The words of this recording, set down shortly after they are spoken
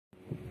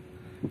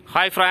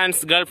Hi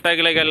friends, Gulf Tag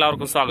like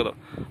എല്ലാവർക്കും സ്വാഗതം.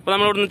 അപ്പോൾ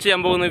നമ്മൾ ഇന്ന് ചെയ്യാൻ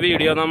പോകുന്ന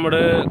വീഡിയോ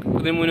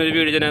ഇതിനു മുന്നേ ഒരു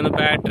വീഡിയോ ചെയ്യുന്ന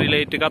ബാറ്ററി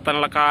ലൈറ്റ്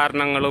കത്താനുള്ള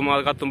കാരണങ്ങളും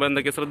അത് കത്തുമ്പോൾ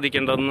എന്തൊക്കെ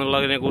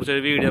ശ്രദ്ധിക്കേണ്ടതെന്നുള്ളതിനെ കുറിച്ച്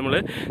ഒരു വീഡിയോ നമ്മൾ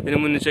ഇതിനു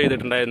മുന്നേ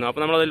ചെയ്തിട്ടുണ്ടായിരുന്നു.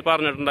 അപ്പോൾ നമ്മൾ അതിൽ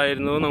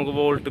പറഞ്ഞിട്ടുണ്ടായിരുന്നു നമുക്ക്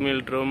വോൾട്ട്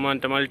മീറ്ററും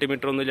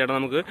മൾട്ടിമീറ്ററും ഒന്നും ഇല്ലാതെ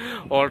നമുക്ക്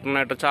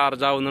ഓൾട്ടർനേറ്റർ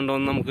ചാർജ് ആവുന്നുണ്ടോ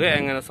എന്ന് നമുക്ക്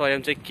എങ്ങനെ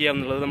സ്വയം ചെക്ക് ചെയ്യാം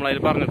എന്നുള്ളത് നമ്മൾ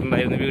അതിൽ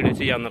പറഞ്ഞിട്ടുണ്ടായിരുന്നു വീഡിയോ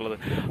ചെയ്യാമെന്നുള്ളത്.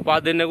 അപ്പോൾ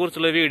അതിനെ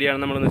കുറിച്ചുള്ള വീഡിയോ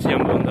ആണ് നമ്മളിന്ന്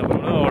ചെയ്യാൻ പോകുന്നത്. അപ്പോൾ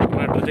നമ്മൾ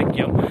ഓൾട്ടർനേറ്റർ ചെക്ക്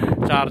ചെയ്യാം,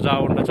 ചാർജ്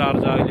ആവുന്നുണ്ട്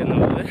ചാർജ് ആവില്ല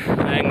എന്നുള്ളത്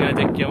എങ്ങനെ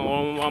ചെക്ക് ചെയ്യാം.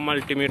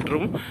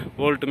 മൾട്ടിമീറ്ററും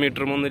വോൾട്ട്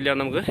മീറ്ററും ഒന്നും ഇല്ലാതെ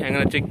നമുക്ക്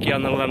എങ്ങനെ ചെക്ക് ചെയ്യാം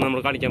എന്നുള്ളതാണ്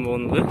നമ്മൾ കാണിക്കാൻ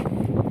പോകുന്നത്.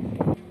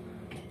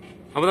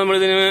 അപ്പോൾ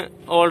നമ്മളിതിന്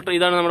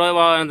ഇതാണ് നമ്മുടെ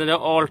വാഹനത്തിൻ്റെ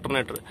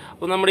ഓൾട്ടർനേറ്റർ.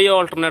 അപ്പോൾ നമ്മുടെ ഈ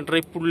ഓൾട്ടർനേറ്റർ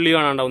ഈ പുള്ളി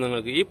കാണാണ്ടാവും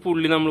നിങ്ങൾക്ക്. ഈ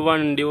പുള്ളി നമ്മൾ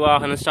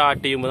വാഹനം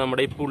സ്റ്റാർട്ട് ചെയ്യുമ്പോൾ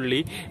നമ്മുടെ ഈ പുള്ളി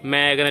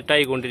മാഗ്നറ്റ്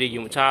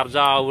ആയിക്കൊണ്ടിരിക്കും ചാർജ്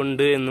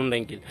ആവുന്നുണ്ട്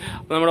എന്നുണ്ടെങ്കിൽ.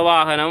 അപ്പോൾ നമ്മുടെ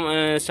വാഹനം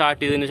സ്റ്റാർട്ട്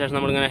ചെയ്തതിന് ശേഷം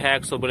നമ്മളിങ്ങനെ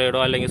ഹാക്സോ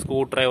ബ്ലേഡോ അല്ലെങ്കിൽ സ്ക്രൂ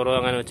ഡ്രൈവറോ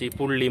അങ്ങനെ വെച്ച് ഈ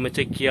പുള്ളിയുമ്പോൾ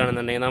ചെക്ക്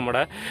ചെയ്യുകയാണെന്നുണ്ടെങ്കിൽ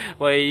നമ്മുടെ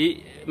ഈ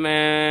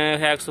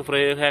ഹാക്സോ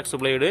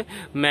ബ്ലേഡ്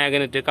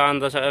മാഗ്നറ്റ്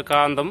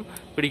കാന്തം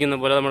പിടിക്കുന്ന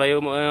പോലെ നമ്മുടെ ഈ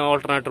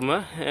ഓൾട്ടർനേറ്ററുമ്പോൾ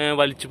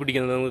വലിച്ചു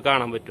പിടിക്കുന്നത് നമുക്ക്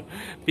കാണാൻ പറ്റും.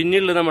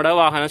 പിന്നീട് നമ്മുടെ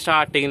വാഹനം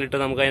സ്റ്റാർട്ടിങ്ങിലിട്ട്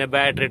നമുക്ക് അതിനെ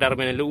ബാറ്ററി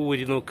ടെർമിനലിൽ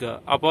ഊരി നോക്കുക.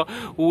 അപ്പോൾ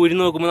ഊരി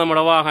നോക്കുമ്പോൾ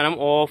നമ്മുടെ വാഹനം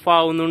ഓഫ്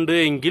ആവുന്നുണ്ട്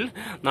എങ്കിൽ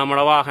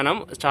നമ്മുടെ വാഹനം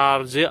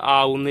ചാർജ്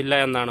ആവുന്നില്ല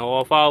എന്നാണ്.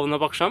 ഓഫ് ആവുന്ന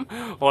പക്ഷം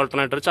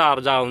ഓൾട്ടർനേറ്റർ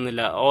ചാർജ്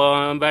ആവുന്നില്ല.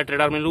 ബാറ്ററി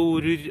ടെർമിനൽ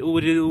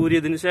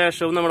ഊരിയതിന്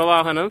ശേഷവും നമ്മുടെ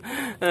വാഹനം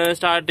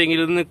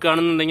സ്റ്റാർട്ടിങ്ങിൽ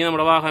നിൽക്കുകയാണെന്നുണ്ടെങ്കിൽ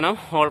നമ്മുടെ വാഹനം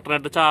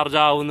ഓൾട്ടർനേറ്റർ ചാർജ്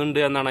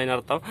ആവുന്നുണ്ട് എന്നാണ്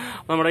അതിനർത്ഥം.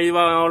 നമ്മുടെ ഈ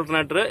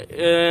ഓൾട്ടർനേറ്റർ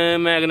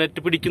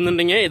മാഗ്നറ്റ്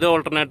പിടിക്കുന്നുണ്ടെങ്കിൽ ഇത്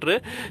ഓൾട്ടർനേറ്റർ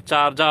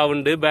ചാർജ്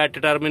ആവുന്നുണ്ട്.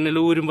 ബാറ്ററി ടെർമിനൽ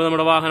ഊരുമ്പോൾ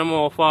നമ്മുടെ വാഹനം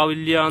ഓഫ്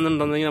ആവില്ല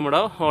എന്നുണ്ടെങ്കിൽ നമ്മുടെ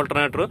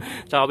ഓൾട്ടർനേറ്റർ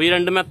ഈ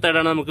രണ്ട്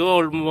മെത്തേഡാണ് നമുക്ക്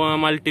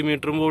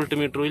മൾട്ടിമീറ്ററും വോൾട്ട്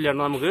മീറ്ററും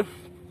ഇല്ലാണ്ട് നമുക്ക്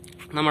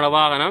നമ്മുടെ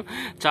വാഹനം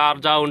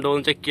ചാർജ് ആവുന്നുണ്ടോ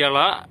എന്ന് ചെക്ക്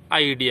ചെയ്യാനുള്ള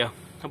ഐഡിയ.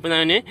 അപ്പോൾ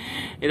ഞാൻ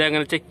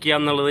ഇതെങ്ങനെ ചെക്ക്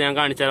ചെയ്യാം എന്നുള്ളത് ഞാൻ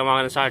കാണിച്ചു തരാം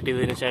വാഹനം സ്റ്റാർട്ട്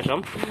ചെയ്തതിന്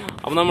ശേഷം.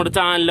 അപ്പോൾ നമ്മുടെ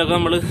ചാനലൊക്കെ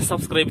നമ്മൾ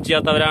സബ്സ്ക്രൈബ്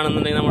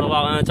ചെയ്യാത്തവരാണെന്നുണ്ടെങ്കിൽ നമ്മുടെ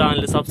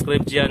ചാനൽ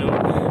സബ്സ്ക്രൈബ് ചെയ്യാനും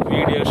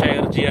വീഡിയോ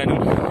ഷെയർ ചെയ്യാനും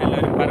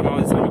എല്ലാവരും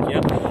പരമാവധി ശ്രമിക്കുക.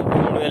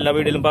 നമ്മൾ എല്ലാ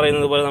വീഡിയോയിലും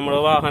പറയുന്നത് പോലെ നമ്മുടെ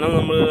വാഹനം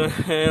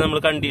നമ്മൾ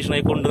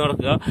കണ്ടീഷനായി കൊണ്ടു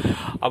നടക്കുക.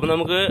 അപ്പം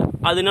നമുക്ക്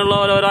അതിനുള്ള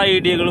ഓരോരോ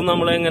ഐഡിയകളും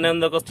നമ്മൾ എങ്ങനെ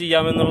എന്തൊക്കെ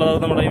ചെയ്യാമെന്നുള്ളത്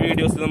നമ്മുടെ ഈ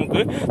വീഡിയോസിൽ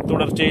നമുക്ക്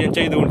തുടർച്ചയായി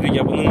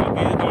ചെയ്തുകൊണ്ടിരിക്കുക. അപ്പോൾ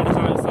നിങ്ങൾക്ക് നമ്മുടെ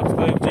ചാനൽ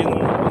സബ്സ്ക്രൈബ്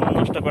ചെയ്യുന്നതൊന്നും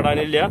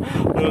നഷ്ടപ്പെടാനില്ല.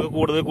 നിങ്ങൾക്ക്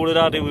കൂടുതൽ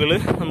അറിവുകൾ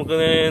നമുക്ക്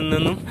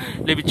എന്നും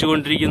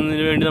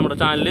ലഭിച്ചുകൊണ്ടിരിക്കുന്നതിന് വേണ്ടി നമ്മുടെ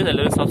ചാനൽ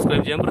എല്ലാവരും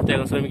സബ്സ്ക്രൈബ് ചെയ്യാൻ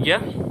പ്രത്യേകം ശ്രമിക്കുക.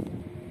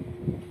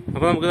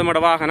 അപ്പോൾ നമുക്ക്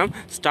നമ്മുടെ വാഹനം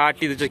സ്റ്റാർട്ട്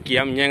ചെയ്ത് ചെക്ക്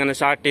ചെയ്യാം. ഇനി അങ്ങനെ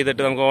സ്റ്റാർട്ട്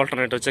ചെയ്തിട്ട് നമുക്ക്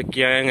ഓൾട്ടർനേറ്റർ ചെക്ക്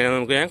ചെയ്യാം എങ്ങനെ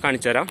നമുക്ക് ഞാൻ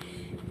കാണിച്ചു തരാം.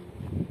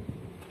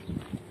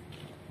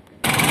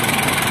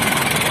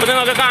 അപ്പോൾ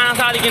നിങ്ങൾക്ക് കാണാൻ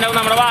സാധിക്കുന്നുണ്ടാവും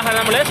നമ്മുടെ വാഹനം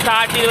നമ്മൾ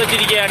സ്റ്റാർട്ട് ചെയ്ത്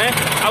വെച്ചിരിക്കുകയാണ്.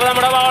 അപ്പോൾ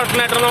നമ്മുടെ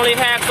ഓൾട്ടർനേറ്റർ നമ്മൾ ഈ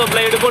ഹാക്സോ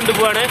ബ്ലേഡ്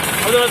കൊണ്ടുപോവാണ്.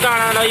 അപ്പോൾ നിങ്ങൾ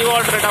കാണാനോ ഈ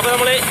ഓൾട്ടർനേറ്റർ. അപ്പോൾ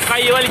നമ്മൾ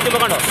കൈ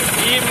വലിക്കുമ്പോൾ കണ്ടോ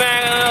ഈ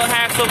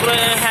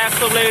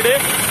ഹാക്സോ ബ്ലേഡ്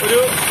ഒരു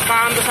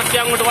കാന്തശക്തി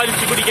അങ്ങോട്ട്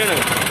വലിച്ചു പിടിക്കുകയാണ്.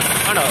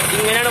 കണ്ടോ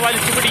ഇങ്ങനെയാണ്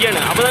വലിച്ചു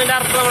പിടിക്കുകയാണ്. അപ്പോൾ അതിൻ്റെ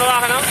അർത്ഥം നമ്മുടെ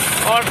വാഹനം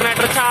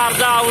ഓൾട്ടർനേറ്റർ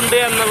ചാർജ് ആവുന്നുണ്ട്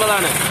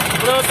എന്നുള്ളതാണ്.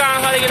 അപ്പോൾ നമുക്ക്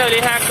കാണാൻ സാധിക്കുന്നുണ്ടാവും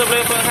ഈ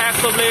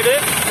ഹാക്സോ ബ്ലേഡ്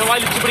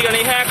വലിച്ചു പിടിക്കുകയാണ്.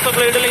 ഈ ഹാക്സോ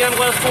ബ്ലേഡ് അല്ലെങ്കിൽ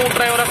നമുക്ക് സ്ക്രൂ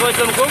ഡ്രൈവറൊക്കെ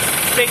വെച്ച് നമുക്ക്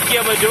ചെക്ക്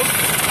ചെയ്യാൻ പറ്റും.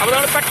 അപ്പോൾ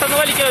നമ്മൾ പെട്ടെന്ന്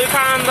വലിക്കുക. ഒരു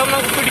കാന്തം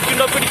നമുക്ക്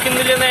പിടിക്കുന്നുണ്ടോ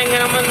പിടിക്കുന്നില്ല എന്ന്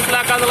എങ്ങനെ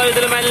മനസ്സിലാക്കാന്നുള്ള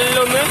ഇതിൽ മെല്ലെ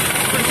ഒന്ന്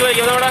പിടിച്ച്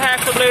വലിക്കും. നമ്മുടെ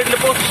ഹാക്സോ ബ്ലേഡിന്റെ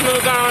പൊസിഷൻ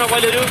കാണണം,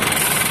 വലിയൊരു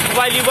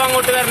വലിവ്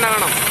അങ്ങോട്ട് വരണ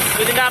കാണാം.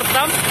 ഇതിന്റെ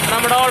അർത്ഥം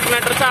നമ്മുടെ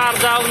ഓൾട്ടർനേറ്റർ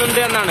ചാർജ്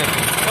ആവുന്നുണ്ട് എന്നാണ്.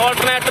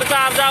 ഓൾട്ടർനേറ്റർ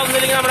ചാർജ്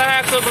ആവുന്നില്ലെങ്കിൽ നമ്മുടെ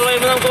ഹാക്സോ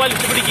ബ്ലേഡ് നമുക്ക്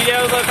വലിച്ചു പിടിക്കില്ല,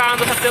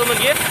 കാന്തശക്തി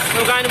നോക്കി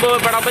നമുക്ക്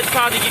അനുഭവപ്പെടാൻ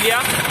സാധിക്കില്ല.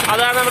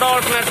 അതാണ് നമ്മുടെ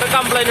ഓൾട്ടർനേറ്റർ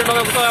കംപ്ലൈന്റ് ഉണ്ടോ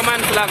നമുക്ക്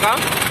മനസ്സിലാക്കാം.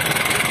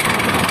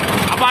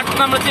 അപ്പോൾ അടുത്ത്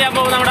നമ്മൾ ചെയ്യാൻ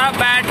പോകുന്നത് നമ്മുടെ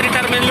ബാറ്ററി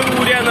ടെർമിനൽ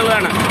ഊരുക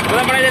എന്നുള്ളതാണ്. അപ്പോൾ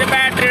നമ്മുടെ ഇതിൽ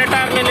ബാറ്ററിയുടെ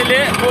ടെർമിനൽ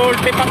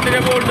വോൾട്ട്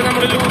 10 വോൾട്ട്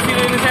നമ്മൾ ലൂസ്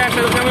ചെയ്തതിന്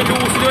ശേഷം നമ്മൾ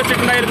ലൂസിൽ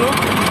വെച്ചിട്ടുണ്ടായിരുന്നു.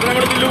 അപ്പോൾ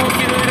നമ്മളിത് ലൂസ്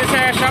ചെയ്തതിന്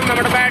ശേഷം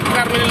നമ്മുടെ ബാറ്ററി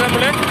ടെർമിനൽ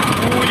നമ്മൾ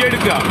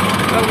ഊരിയെടുക്കുക.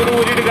 നമുക്കിത്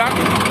ഊരിയെടുക്കാം.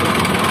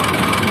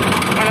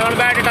 നമ്മൾ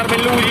ബാറ്ററി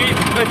ടെർമിനൽ ഊരി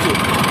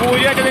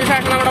വെച്ചതിന്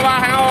ശേഷം നമ്മുടെ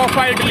വാഹനം ഓഫ്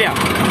ആയിട്ടില്ല.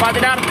 അപ്പോൾ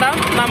അതിൻ്റെ അർത്ഥം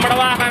നമ്മുടെ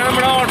വാഹനം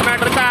നമ്മുടെ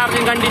ഓൾട്ടർനേറ്റർ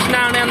ചാർജിങ്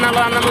കണ്ടീഷനാണ്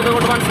എന്നുള്ളതാണ് നമ്മൾ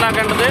ഇതുകൊണ്ട്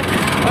മനസ്സിലാക്കേണ്ടത്.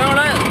 അപ്പോൾ നമ്മൾ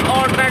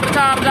ഓൾട്ടർനേറ്റർ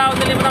ചാർജ്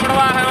ആവുന്നില്ലെങ്കിൽ നമ്മുടെ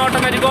വാഹനം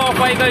ഓട്ടോമാറ്റിക്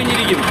ഓഫായി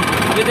കഴിഞ്ഞിരിക്കും.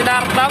 അപ്പോൾ ഇതിൻ്റെ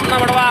അർത്ഥം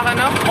നമ്മുടെ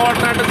വാഹനം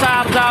ഓൾട്ടർനേറ്റർ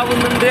ചാർജ്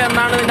ആവുന്നുണ്ട്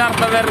എന്നാണ് ഇതിൻ്റെ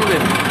അർത്ഥം വരുന്നത്.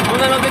 അപ്പോൾ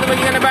നമുക്ക് ഇതിപ്പോൾ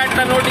ഇങ്ങനെ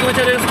ബാറ്ററി ഓട്ടിക്കുമ്പോൾ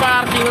ചെറിയൊരു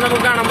സ്പാർക്കിങ്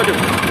നമുക്ക് കാണാൻ പറ്റും.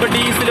 ഇപ്പോൾ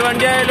ഡീസൽ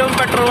വണ്ടി ആയാലും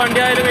പെട്രോൾ വണ്ടി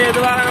ആയാലും ഏത്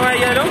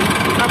വാഹനമായാലും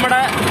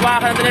നമ്മുടെ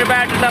വാഹനത്തിന്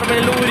ബാറ്ററി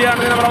ടെർമിനൽ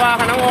ഊരിയാണെങ്കിൽ നമ്മുടെ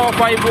വാഹനം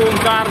ഓഫായി പോകും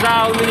ചാർജ്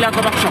ആവുന്നില്ലാത്ത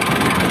പക്ഷം.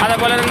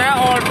 അതേപോലെ തന്നെ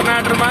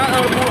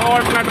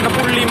ഓൾട്ടർനേറ്ററിന്റെ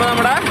പുള്ളിയുമ്പോൾ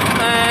നമ്മുടെ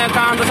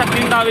കാന്തശക്തി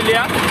ഉണ്ടാവില്ല,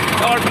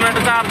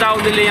 ഓൾട്ടർനേറ്റർ ചാർജ്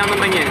ആവുന്നില്ല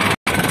എന്നുണ്ടെങ്കിൽ.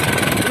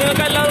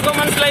 നിങ്ങൾക്ക് എല്ലാവർക്കും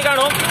മനസ്സിലായി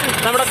കാണും.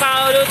 നമ്മുടെ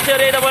ഒരു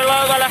ചെറിയ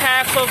ഇതുപോലുള്ള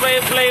ഹാക്സോ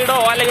ബ്ലേഡോ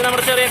അല്ലെങ്കിൽ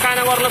നമ്മുടെ ചെറിയ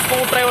കനം കുറഞ്ഞ സ്ക്രൂ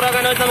ഡ്രൈവറോ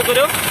അങ്ങനെ വെച്ച്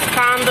നമുക്കൊരു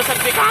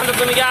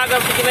കാന്തത്തുണിക്ക്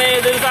ആകർഷിക്കുന്ന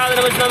ഏതൊരു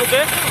സാധനം വെച്ച് നമുക്ക്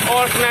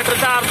ഓൾട്ടർനേറ്റർ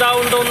ചാർജ്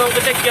ആവുന്നുണ്ടോ എന്ന്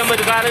നമുക്ക് ചെക്ക് ചെയ്യാൻ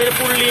പറ്റും. കാരണം ഇതിന്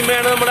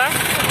പുള്ളിയുമാണ് നമ്മുടെ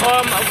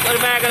ഒരു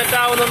മാഗ്നറ്റ്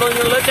ആവുന്നുണ്ടോ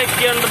എന്നുള്ളത് ചെക്ക്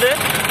ചെയ്യേണ്ടത്.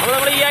 അപ്പോൾ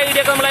നമ്മൾ ഈ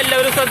ഐഡിയ ഒക്കെ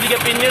നമ്മളെല്ലാവരും ശ്രദ്ധിക്കുക.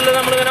 പിന്നീട്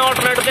നമ്മളിങ്ങനെ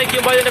ഓൾട്ടർനേറ്റർ ചെക്ക്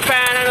ചെയ്യുമ്പോൾ അതിൻ്റെ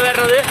ഫാനാണ്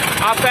വരുന്നത്.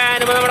 ആ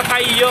ഫാനുമ്പോൾ നമ്മുടെ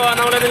കയ്യോ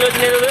നമ്മളെന്തെങ്കിലും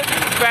വെച്ചിട്ടുണ്ടെങ്കിൽ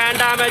ഫാൻ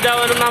ഡാമേജ്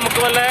ആവാനും നമുക്ക്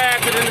വല്ല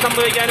ആക്സിഡൻറ്റ്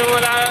സംഭവിക്കാനും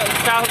വല്ല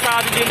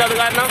സാധ്യതയുണ്ട്. അത്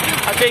കാരണം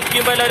അത് ചെക്ക്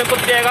ചെയ്യുമ്പോൾ എല്ലാവരും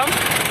പ്രത്യേകം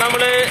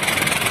നമ്മൾ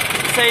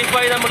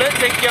സേഫായി നമ്മൾ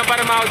ചെക്ക് ചെയ്യാൻ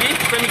പരമാവധി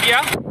ശ്രമിക്കുക.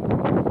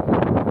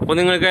 അപ്പോൾ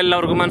നിങ്ങൾക്ക്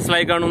എല്ലാവർക്കും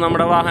മനസ്സിലായി കാണും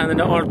നമ്മുടെ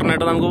വാഹനത്തിൻ്റെ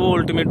ഓൾട്ടർനേറ്റർ നമുക്ക്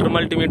വോൾട്ട് മീറ്റർ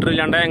മൾട്ടിമീറ്റർ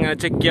ഇല്ലാണ്ട് എങ്ങനെ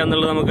ചെക്ക് ചെയ്യുക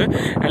എന്നുള്ളത് നമുക്ക്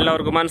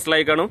എല്ലാവർക്കും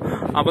മനസ്സിലായി കാണും.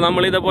 അപ്പോൾ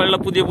നമ്മൾ ഇതേപോലെയുള്ള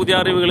പുതിയ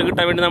അറിവുകൾ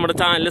കിട്ടാൻ വേണ്ടി നമ്മുടെ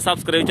ചാനൽ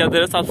സബ്സ്ക്രൈബ്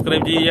ചെയ്യാത്തവർ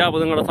സബ്സ്ക്രൈബ് ചെയ്യുക. അപ്പോൾ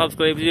നിങ്ങൾ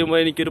സബ്സ്ക്രൈബ് ചെയ്യുമ്പോൾ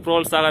എനിക്കൊരു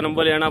പ്രോത്സാഹനം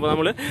പോലെയാണ്. അപ്പോൾ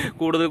നമ്മൾ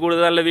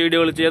കൂടുതൽ നല്ല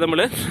വീഡിയോകൾ ചെയ്യാൻ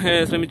നമ്മൾ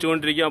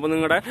ശ്രമിച്ചുകൊണ്ടിരിക്കും. അപ്പോൾ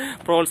നിങ്ങളുടെ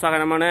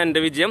പ്രോത്സാഹനമാണ്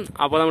എൻ്റെ വിജയം.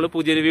 അപ്പോൾ നമ്മൾ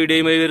പുതിയൊരു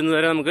വീഡിയോയുമായി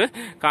വരുന്നവരെ നമുക്ക്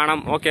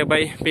കാണാം. Okay,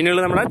 by.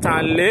 പിന്നെയുള്ള നമ്മുടെ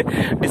ചാനലിൽ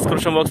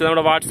ഡിസ്ക്രിപ്ഷൻ ബോക്സിൽ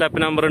നമ്മുടെ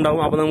വാട്സാപ്പ് നമ്പർ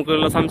ഉണ്ടാവും. അപ്പോൾ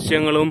നമുക്കുള്ള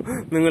സംശയങ്ങളും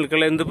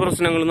നിങ്ങൾക്കുള്ള എന്ത്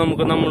പ്രശ്നങ്ങളും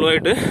നമുക്ക്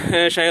നമ്മളുമായിട്ട്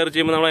ഷെയർ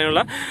ചെയ്യുമ്പോൾ നമ്മൾ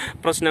അതിനുള്ള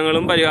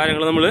പ്രശ്നങ്ങളും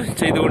പരിഹാരങ്ങളും നമ്മൾ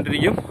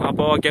ചെയ്തുകൊണ്ടിരിക്കും.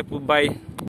 അപ്പോൾ ഓക്കെ, ബൈ.